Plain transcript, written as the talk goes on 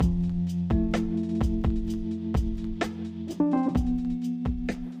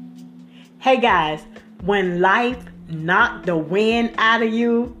Hey guys, when life knocked the wind out of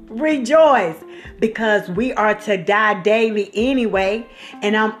you, rejoice because we are to die daily anyway.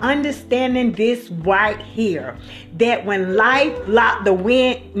 And I'm understanding this right here, that when life knocked the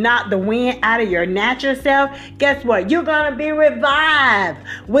wind out of your natural self, guess what? You're going to be revived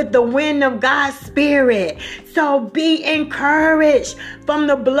with the wind of God's Spirit. So be encouraged from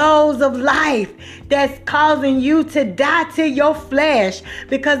the blows of life that's causing you to die to your flesh.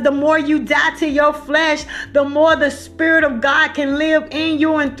 Because the more you die to your flesh, the more the Spirit of God can live in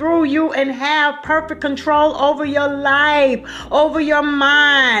you and through you and have perfect control over your life, over your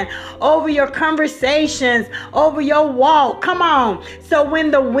mind, over your conversations, over your walk. Come on. So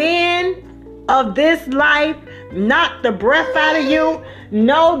when the wind of this life knock the breath out of you,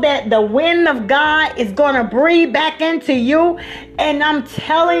 know that the wind of God is going to breathe back into you. And I'm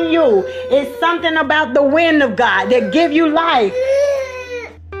telling you, it's something about the wind of God that give you life.